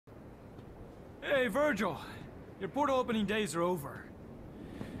Hey, Vergil. Your portal opening days are over.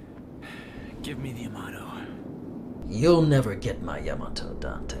 Give me the Yamato. You'll never get my Yamato,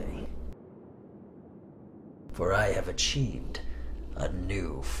 Dante. For I have achieved a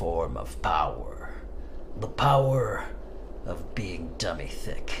new form of power. The power of being dummy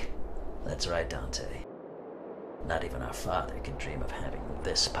thick. That's right, Dante. Not even our father could dream of having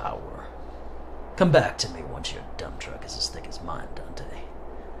this power. Come back to me once your dump truck is as thick as mine, Dante.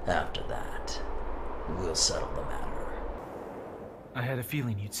 After that, we'll settle the matter. I had a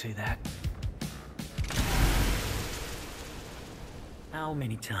feeling you'd say that. How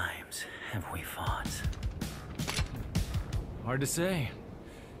many times have we fought? Hard to say.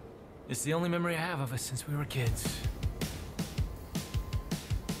 It's the only memory I have of us since we were kids.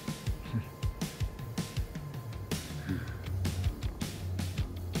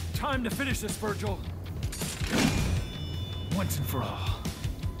 Time to finish this, Vergil. Once and for all.